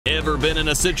Ever been in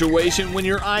a situation when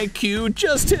your IQ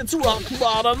just hits rock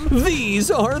bottom? These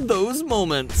are those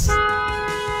moments.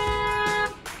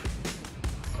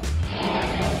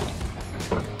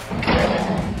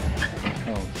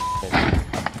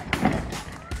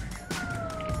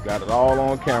 Got it all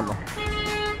on camera.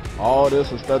 All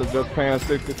this instead of just paying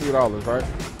 $63, right?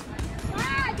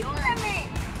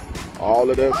 All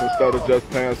of this instead of just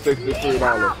paying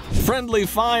 $63. Friendly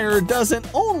fire doesn't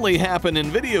only happen in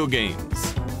video games.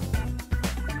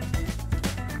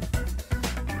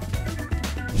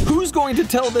 Who's going to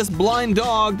tell this blind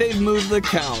dog they've moved the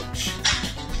couch?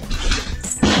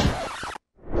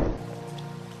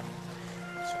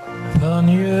 Pan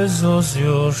Jezus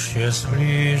już się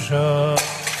zbliża.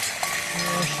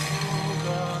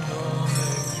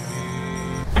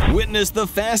 Witness the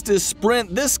fastest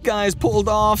sprint this guy's pulled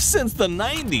off since the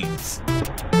 90s.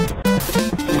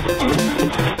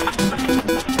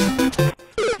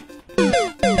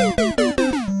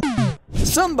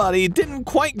 Somebody didn't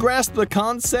quite grasp the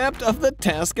concept of the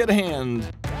task at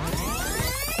hand.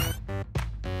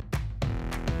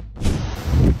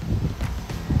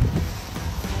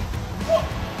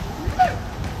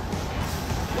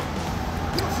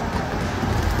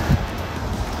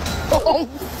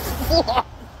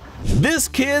 This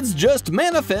kid's just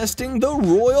manifesting the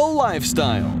royal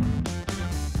lifestyle.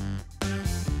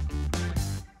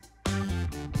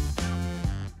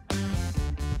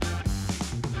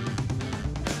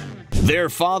 Their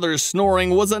father's snoring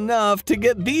was enough to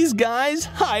get these guys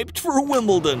hyped for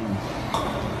Wimbledon.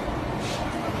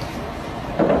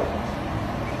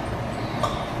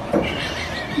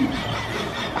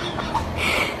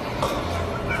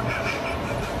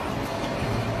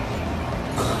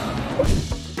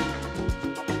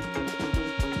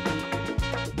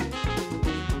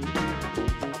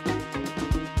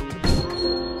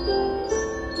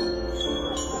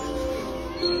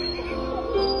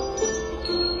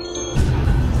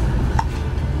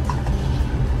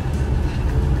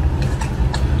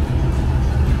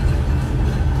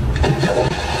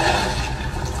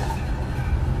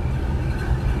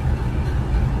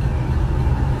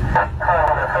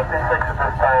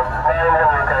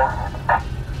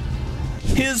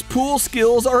 His pool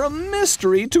skills are a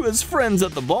mystery to his friends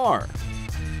at the bar.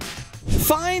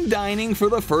 Fine dining for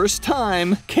the first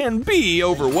time can be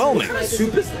overwhelming. What kind of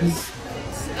soup is this?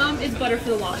 It's butter for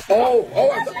the lobster. Oh!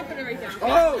 I'll put it right down.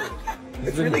 Oh!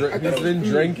 He's been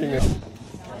drinking it.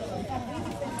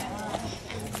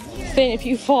 Finn, if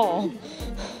you fall.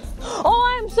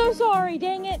 Oh, I'm so sorry,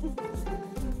 dang it.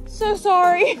 So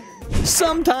sorry.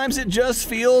 Sometimes it just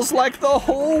feels like the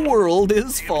whole world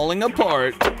is falling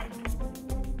apart.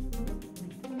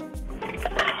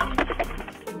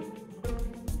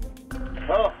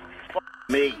 Oh,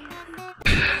 me.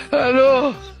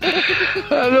 Hello!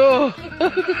 Hello!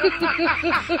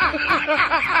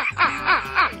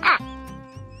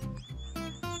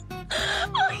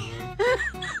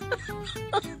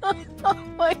 Oh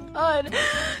my god.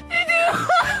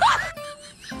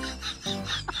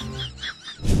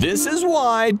 This is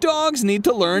why dogs need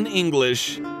to learn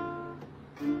English.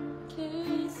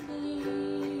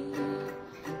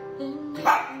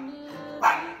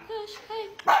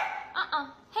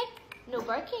 Hey, no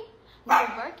barking. No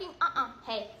barking.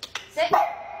 Hey, sit.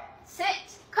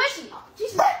 Sit. Cushy.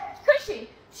 Jesus. Cushy.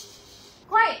 Shh.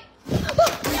 Quiet.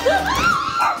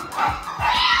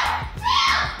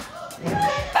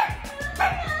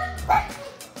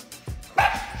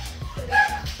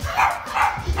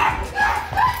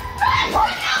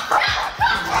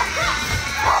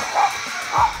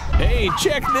 Hey,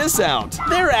 check this out.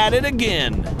 They're at it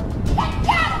again.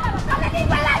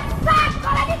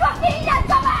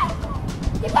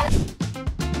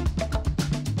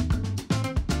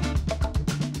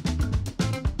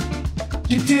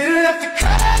 You didn't have to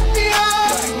cut me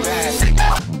off!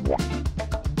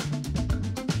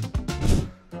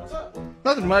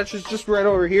 Nothing much, it's just right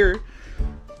over here.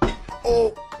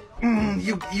 Oh,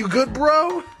 you good,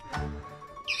 bro?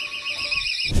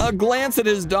 A glance at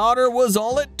his daughter was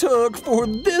all it took for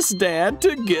this dad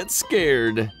to get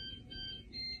scared.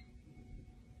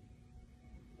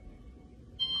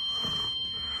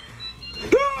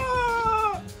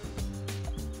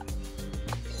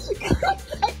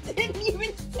 I didn't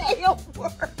even say a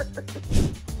word.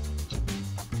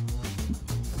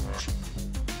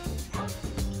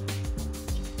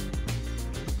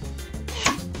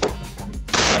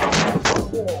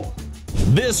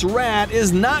 This rat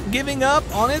is not giving up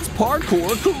on its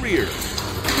parkour career.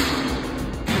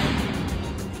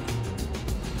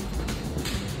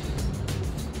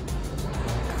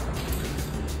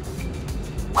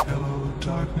 Hello,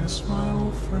 darkness, my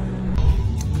old friend.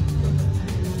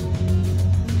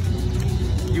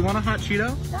 want a hot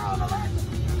Cheeto?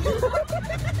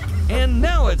 And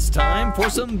now it's time for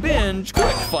some binge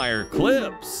quick-fire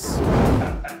clips.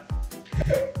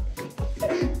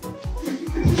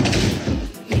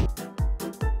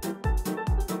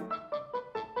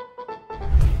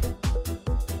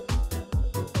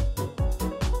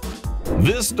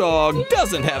 This dog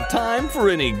doesn't have time for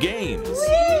any games. Oh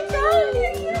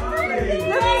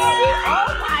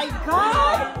my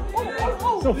God!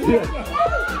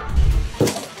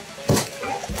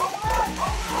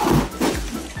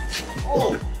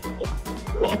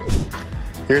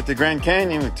 Here at the Grand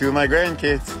Canyon with two of my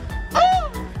grandkids.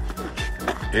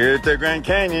 Here at the Grand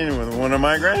Canyon with one of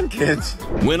my grandkids.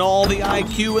 When all the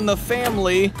IQ in the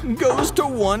family goes to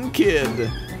one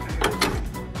kid.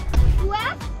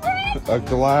 A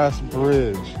glass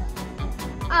bridge.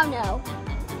 Oh no.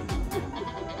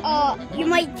 You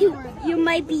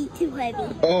might be too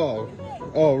heavy. Oh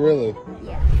really?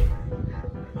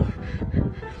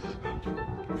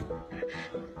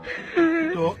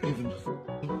 Don't even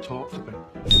talk to me.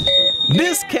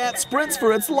 This cat sprints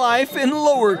for its life in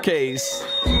lowercase.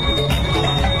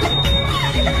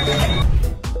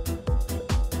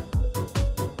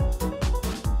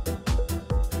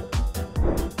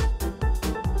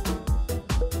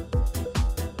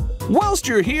 Whilst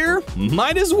you're here,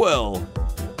 might as well.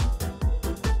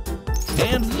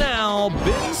 And now,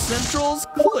 Ben Central's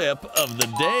clip of the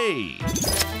day.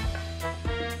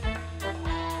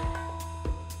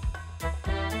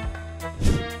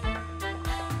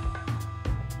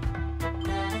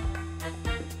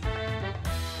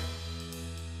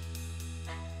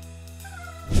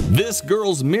 This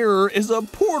girl's mirror is a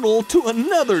portal to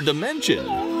another dimension.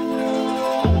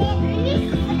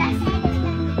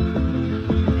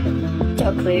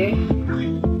 So clear.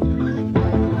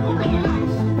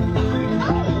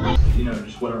 You know,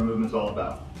 just what our movement's all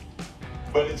about.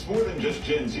 But it's more than just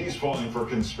Gen Z's falling for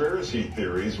conspiracy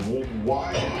theories.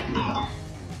 Why?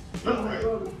 All right.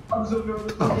 I'm so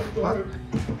nervous.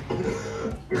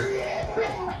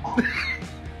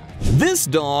 This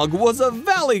dog was a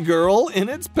valley girl in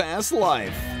its past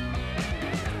life.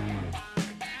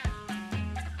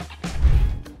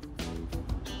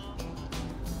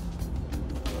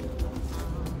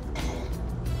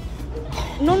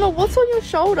 No, what's on your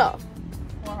shoulder?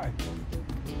 Why?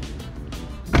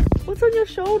 What's on your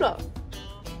shoulder?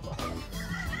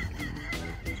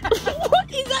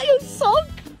 What? Is that your sock?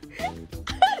 How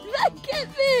did that get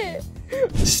there?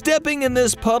 Stepping in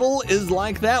this puddle is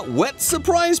like that wet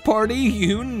surprise party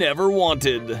you never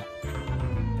wanted.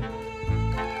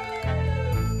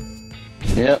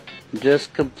 Yep,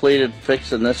 just completed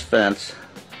fixing this fence.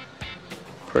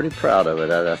 Pretty proud of it,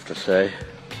 I'd have to say.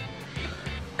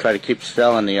 Try to keep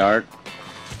selling the art.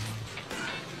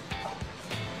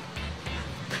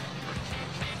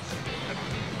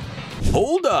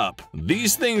 Hold up,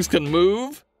 these things can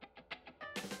move.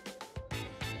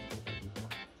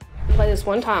 Play this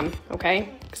one time, okay?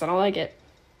 Because I don't like it.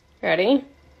 Ready?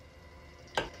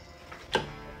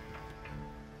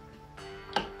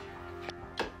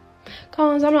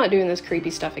 Collins, I'm not doing this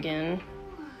creepy stuff again.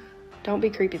 Don't be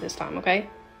creepy this time, okay?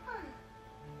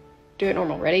 Do it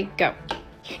normal. Ready? Go.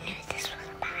 You knew this was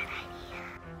a bad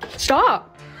idea.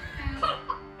 Stop!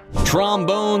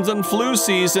 Trombones and flu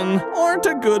season aren't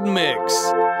a good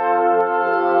mix.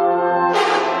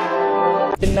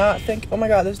 Did not think, oh my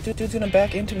God, this dude's gonna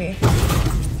back into me.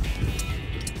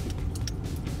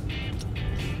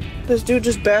 This dude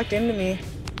just backed into me.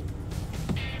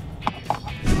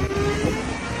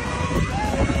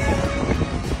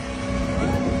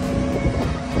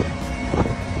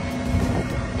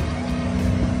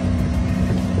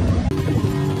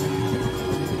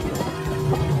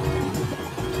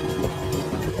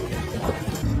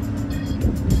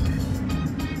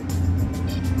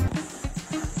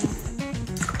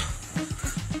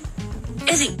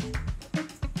 Izzy,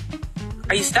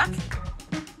 are you stuck?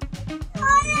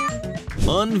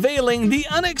 Unveiling the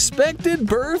unexpected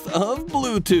birth of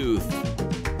Bluetooth.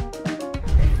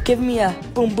 Give me a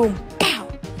boom boom pow.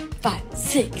 5,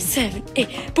 6, 7,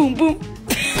 8. Boom boom.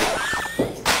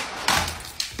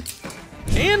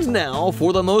 And now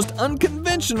for the most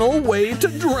unconventional way to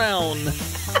drown.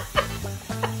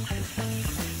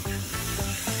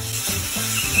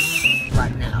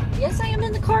 Right now. Yes, I am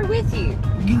in the car with you.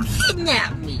 You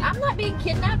kidnapped me. I'm not being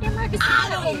kidnapped. I'm right I beside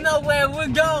don't you. know where we're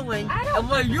going. I don't-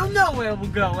 Well, you know where we're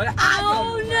going.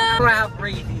 Oh, no. Crowd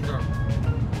breathing.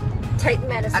 Take the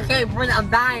medicine. I can't breathe. I'm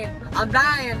dying. I'm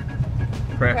dying.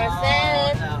 Press Oh,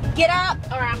 it. no. Get up,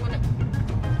 or I'm gonna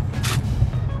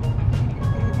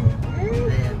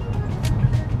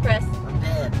press. I'm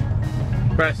dead.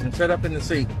 Preston, sit up in the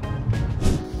seat.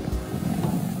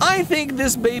 I think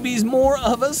this baby's more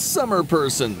of a summer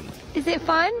person. Is it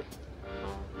fun?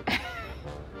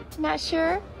 Not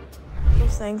sure.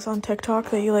 Those things on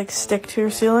TikTok that you like stick to your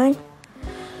ceiling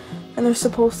and they're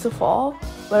supposed to fall,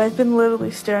 but I've been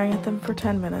literally staring at them for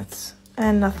 10 minutes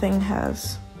and nothing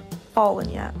has fallen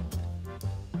yet.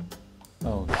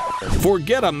 Oh.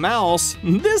 Forget a mouse,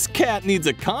 this cat needs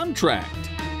a contract.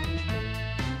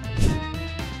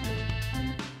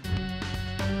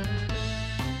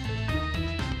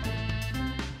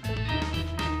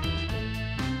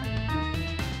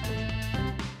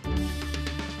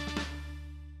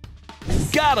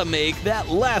 Gotta make that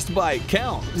last bite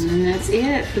count. And that's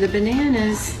it for the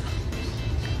bananas.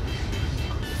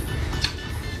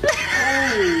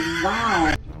 Oh,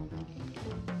 wow.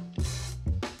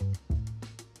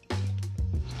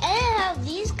 I didn't have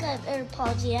these kind of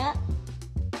AirPods yet.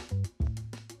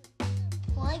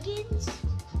 Plugins?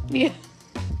 Yeah.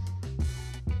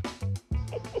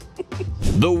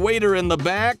 The waiter in the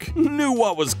back knew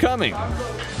what was coming.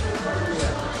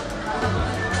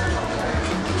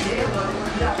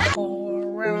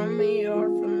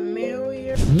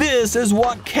 This is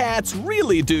what cats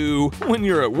really do when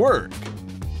you're at work.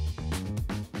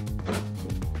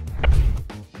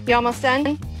 You almost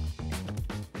done?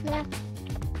 Yeah.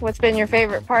 What's been your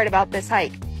favorite part about this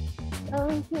hike?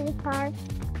 Going to the park.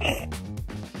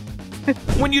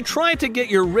 When you try to get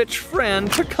your rich friend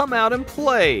to come out and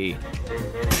play.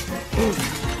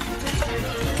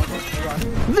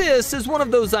 This is one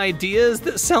of those ideas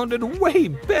that sounded way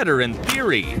better in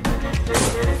theory.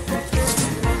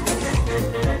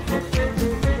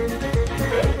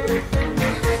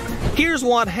 Here's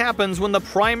what happens when the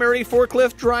primary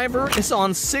forklift driver is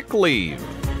on sick leave.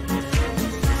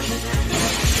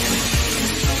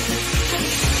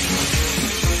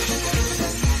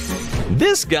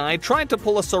 This guy tried to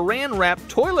pull a saran-wrap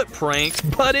toilet prank,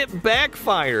 but it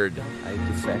backfired.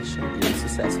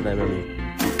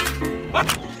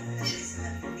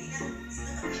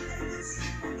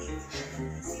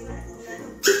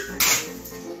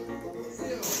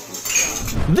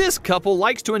 This couple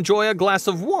likes to enjoy a glass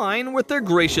of wine with their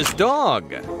gracious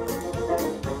dog.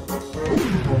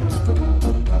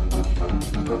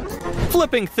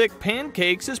 Flipping thick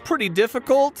pancakes is pretty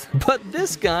difficult, but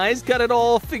this guy's got it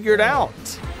all figured out.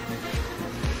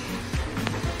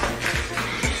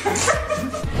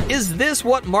 Is this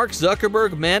what Mark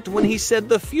Zuckerberg meant when he said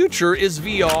the future is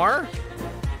VR?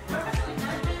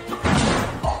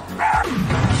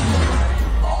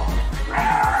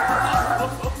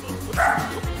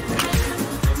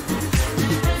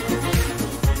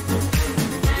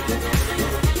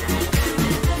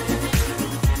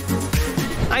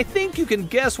 I think you can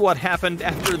guess what happened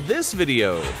after this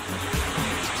video.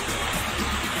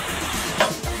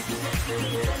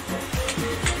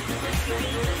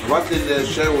 What did they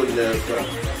show in the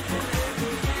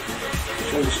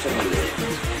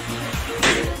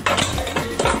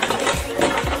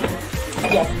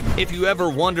If you ever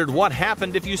wondered what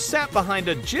happened if you sat behind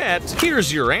a jet,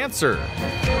 here's your answer.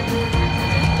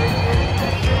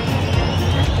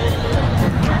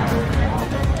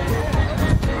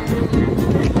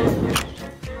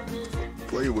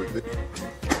 Play with it.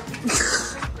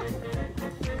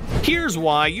 Here's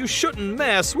why you shouldn't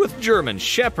mess with German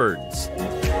Shepherds.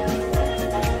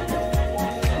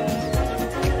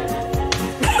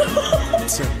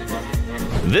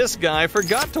 This guy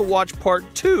forgot to watch part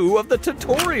 2 of the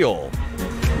tutorial.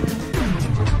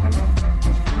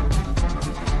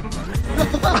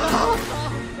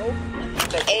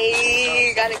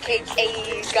 Ayy, got a cake,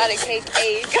 ayy, got a cake,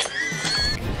 ayy.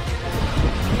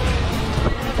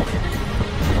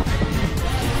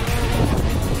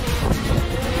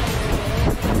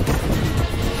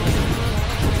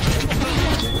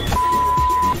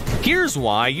 Here's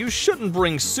why you shouldn't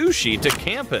bring sushi to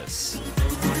campus.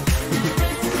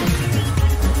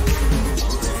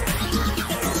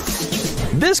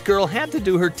 This girl had to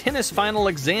do her tennis final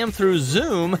exam through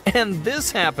Zoom, and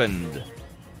this happened.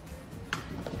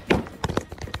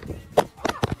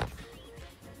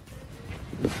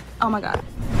 Oh my god.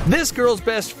 This girl's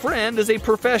best friend is a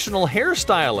professional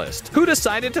hairstylist who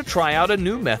decided to try out a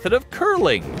new method of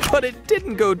curling, but it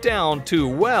didn't go down too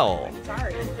well.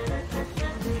 Sorry.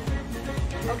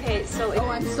 Okay, so oh,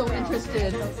 I'm so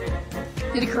interested.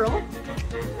 Did it curl?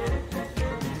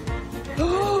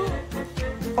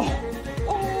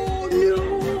 Oh no,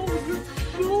 you're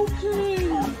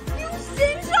joking! You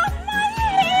singed off my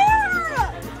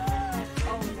hair!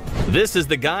 This is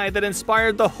the guy that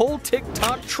inspired the whole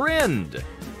TikTok trend.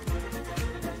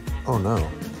 Oh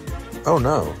no. Oh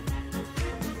no.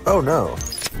 Oh no.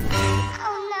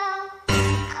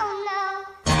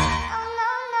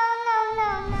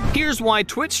 Here's why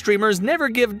Twitch streamers never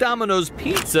give Domino's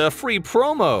Pizza free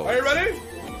promo. Are you ready?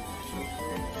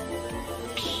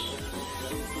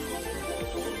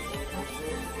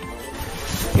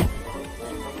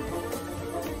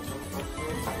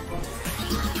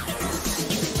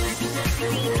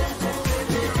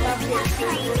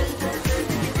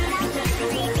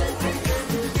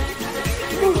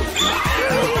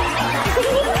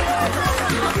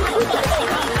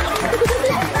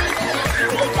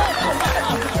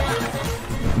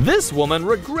 This woman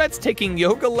regrets taking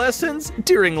yoga lessons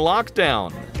during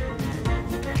lockdown.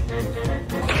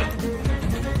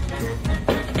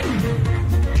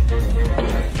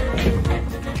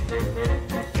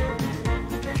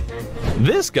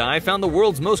 This guy found the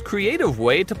world's most creative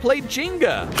way to play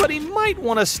Jenga, but he might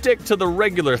want to stick to the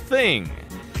regular thing.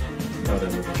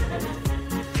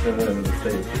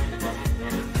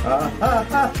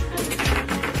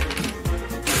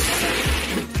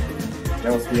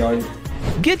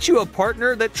 Get you a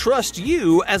partner that trusts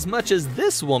you as much as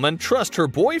this woman trusts her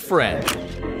boyfriend.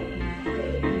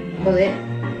 Joder.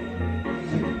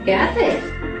 ¿Qué haces?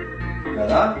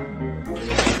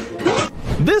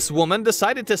 This woman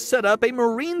decided to set up a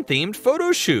marine-themed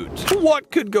photo shoot.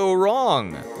 What could go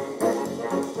wrong?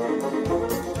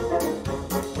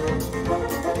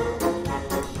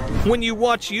 When you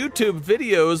watch YouTube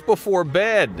videos before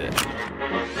bed.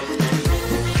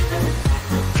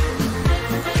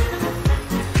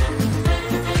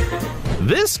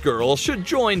 This girl should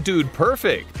join Dude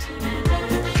Perfect.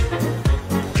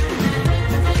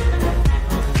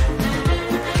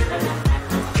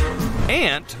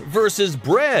 Ant versus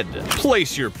bread.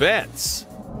 Place your bets.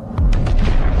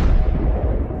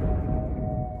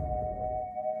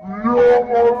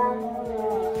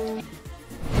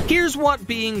 Here's what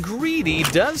being greedy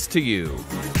does to you.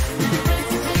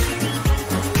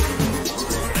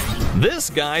 This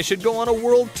guy should go on a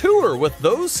world tour with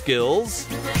those skills.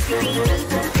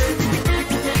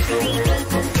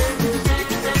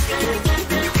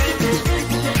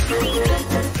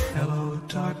 Hello,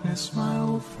 darkness, my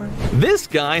old friend. This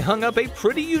guy hung up a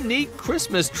pretty unique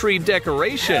Christmas tree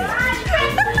decoration.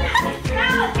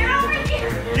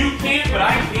 You can't, but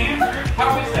I can.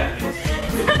 How is that?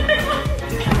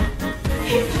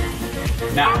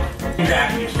 Now,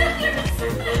 exactly.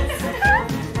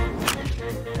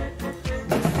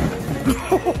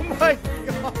 Oh my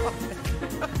god!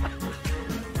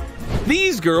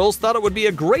 These girls thought it would be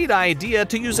a great idea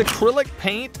to use acrylic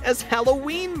paint as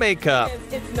Halloween makeup.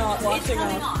 It's not washing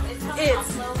off.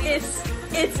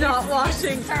 It's not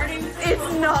washing.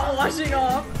 It's not washing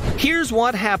off. Here's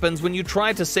what happens when you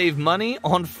try to save money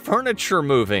on furniture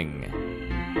moving.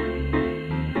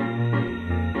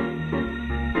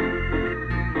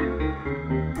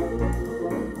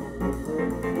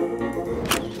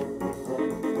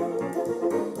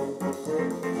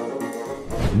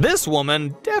 This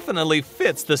woman definitely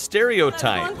fits the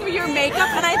stereotype. Going through your makeup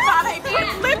and I thought I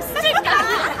put lipstick on.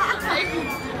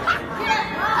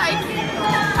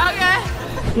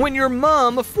 Okay. When your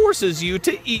mom forces you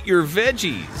to eat your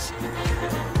veggies.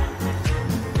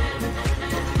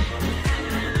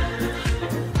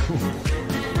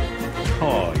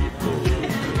 Oh, you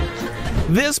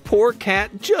fool. This poor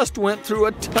cat just went through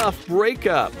a tough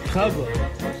breakup. Cover.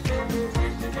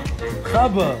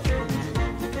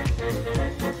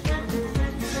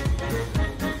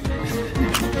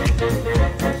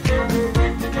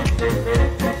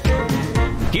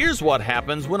 Here's what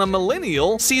happens when a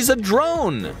millennial sees a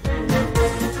drone.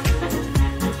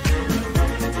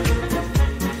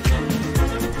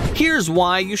 Here's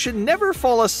why you should never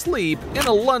fall asleep in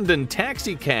a London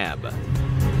taxi cab.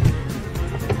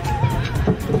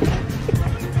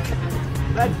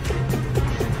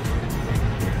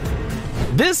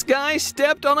 This guy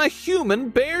stepped on a human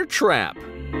bear trap.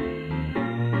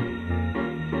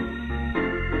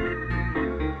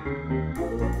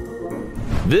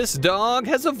 This dog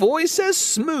has a voice as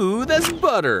smooth as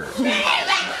butter.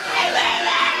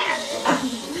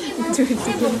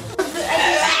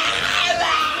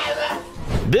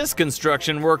 This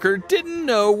construction worker didn't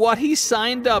know what he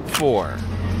signed up for.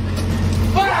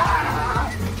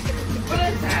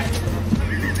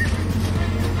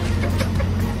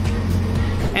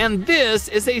 And this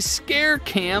is a scare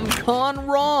cam gone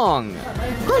wrong.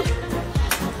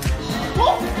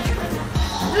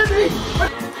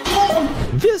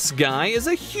 This guy is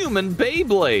a human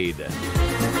Beyblade.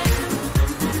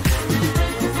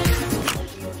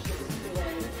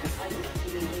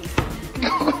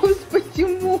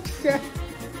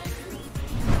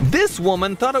 This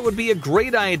woman thought it would be a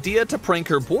great idea to prank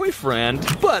her boyfriend,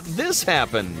 but this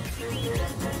happened.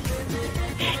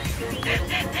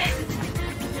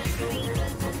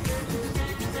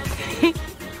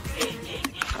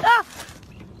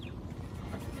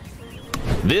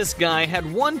 This guy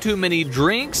had one too many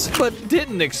drinks, but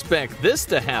didn't expect this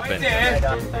to happen.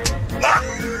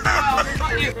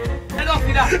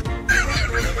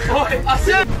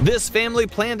 This family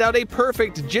planned out a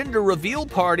perfect gender reveal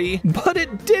party, but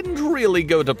it didn't really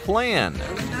go to plan.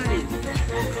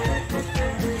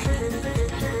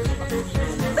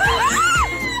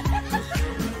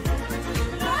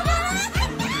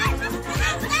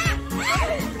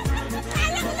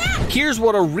 Here's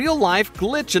what a real-life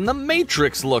glitch in the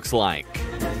Matrix looks like.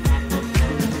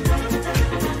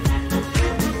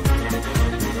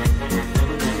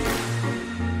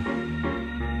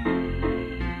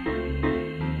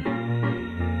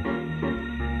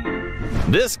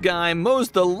 This guy mows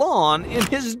the lawn in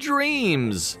his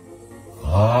dreams.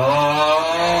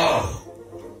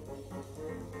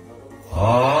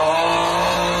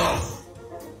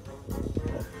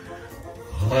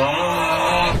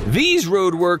 These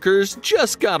road workers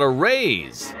just got a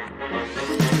raise.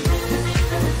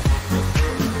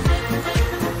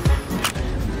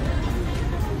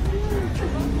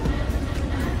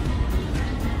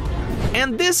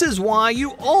 And this is why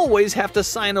you always have to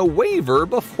sign a waiver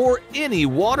before any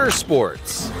water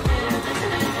sports.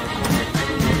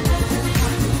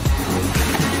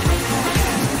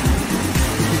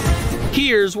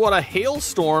 Here's what a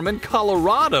hailstorm in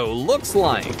Colorado looks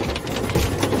like.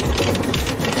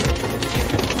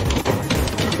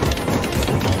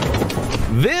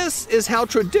 This is how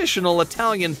traditional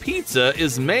Italian pizza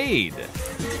is made.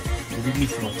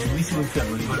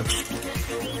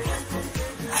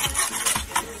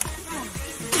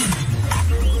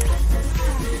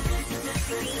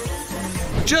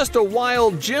 Just a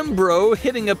wild gym bro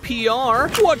hitting a PR.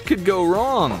 What could go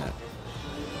wrong?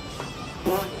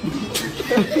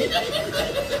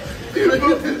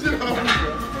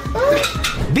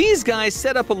 These guys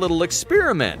set up a little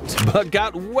experiment, but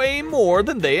got way more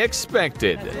than they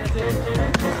expected. That's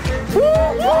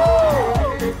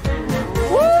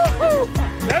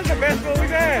the best one we've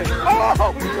had.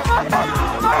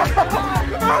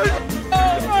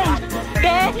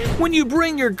 When you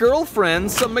bring your girlfriend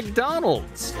some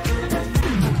McDonald's.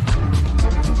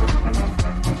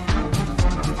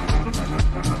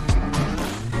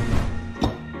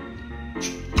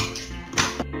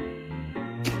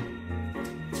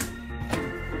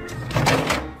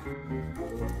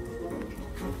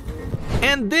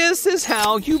 And this is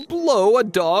how you blow a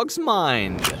dog's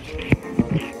mind.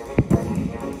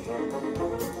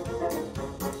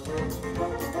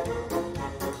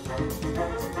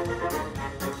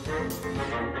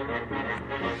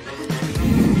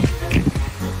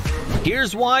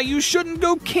 Here's why you shouldn't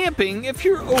go camping if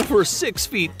you're over 6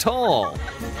 feet tall.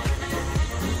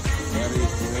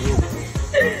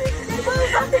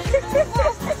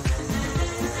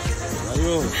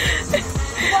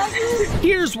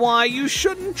 Here's why you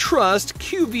shouldn't trust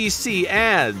QVC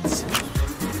ads.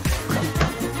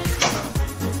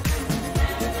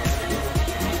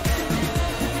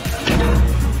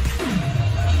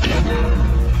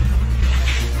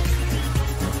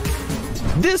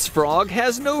 This frog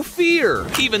has no fear.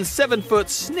 Even 7-foot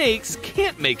snakes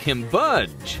can't make him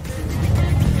budge.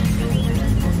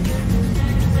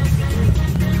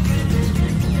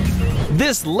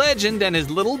 This legend and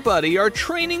his little buddy are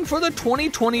training for the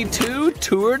 2022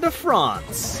 Tour de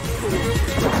France.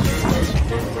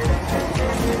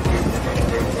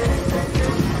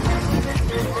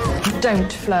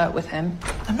 Don't flirt with him.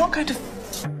 I'm not going to.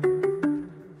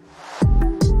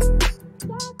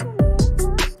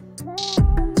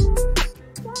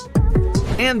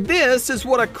 And this is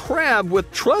what a crab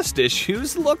with trust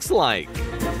issues looks like.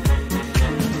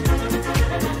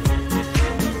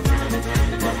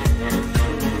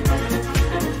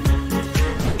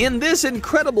 In this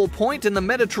incredible point in the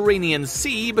Mediterranean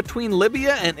Sea between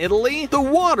Libya and Italy, the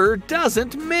water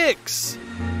doesn't mix.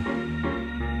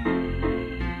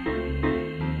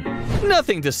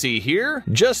 Nothing to see here,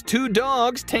 just two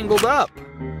dogs tangled up.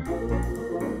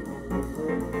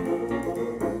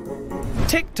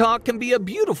 TikTok can be a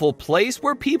beautiful place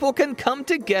where people can come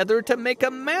together to make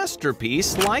a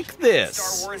masterpiece like this.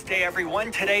 Star Wars Day,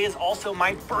 everyone. Today is also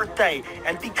my birthday.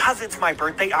 And because it's my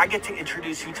birthday, I get to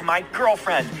introduce you to my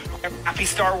girlfriend. Happy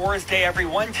Star Wars Day,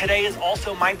 everyone. Today is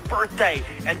also my birthday.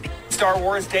 And Star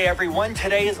Wars Day, everyone.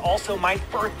 Today is also my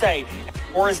birthday.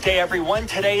 Wars Day, everyone.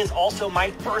 Today is also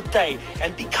my birthday.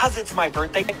 And because it's my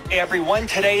birthday, everyone,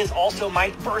 today is also my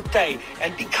birthday.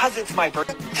 And because it's my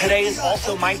birthday, today is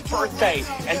also my birthday.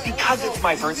 And because it's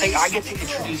my birthday, I get to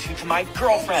introduce you to my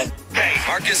girlfriend. birthday.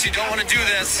 Marcus, you don't want to do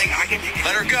this.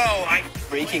 Let her go.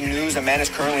 Breaking news, a man is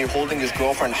currently holding his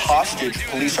girlfriend hostage.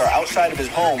 Police are outside of his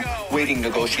home waiting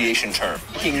negotiation terms.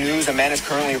 Breaking news, a man is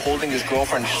currently holding his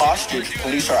girlfriend hostage.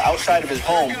 Police are outside of his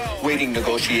home waiting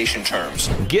negotiation terms.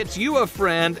 Get you a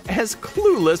friend as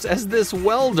clueless as this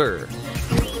welder.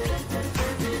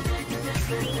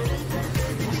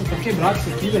 Tá quebrado isso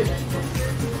aqui, velho.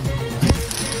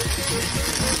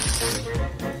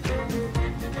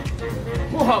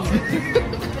 Porra, mano.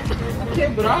 Tá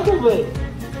quebrado, velho.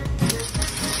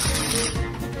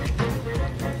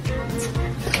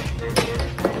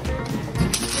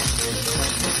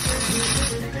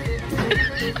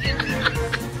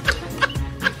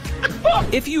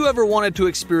 If you ever wanted to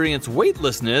experience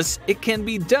weightlessness, it can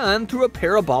be done through a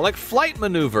parabolic flight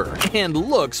maneuver and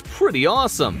looks pretty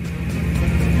awesome.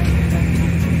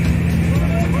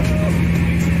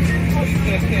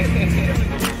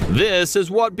 This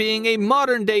is what being a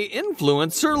modern-day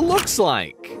influencer looks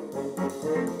like.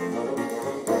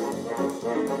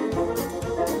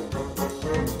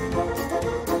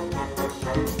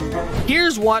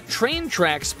 Here's what train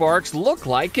track sparks look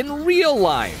like in real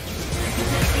life.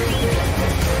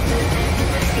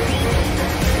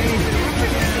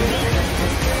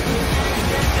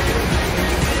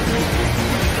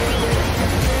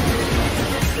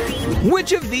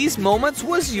 Which of these moments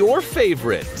was your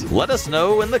favorite? Let us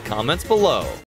know in the comments below.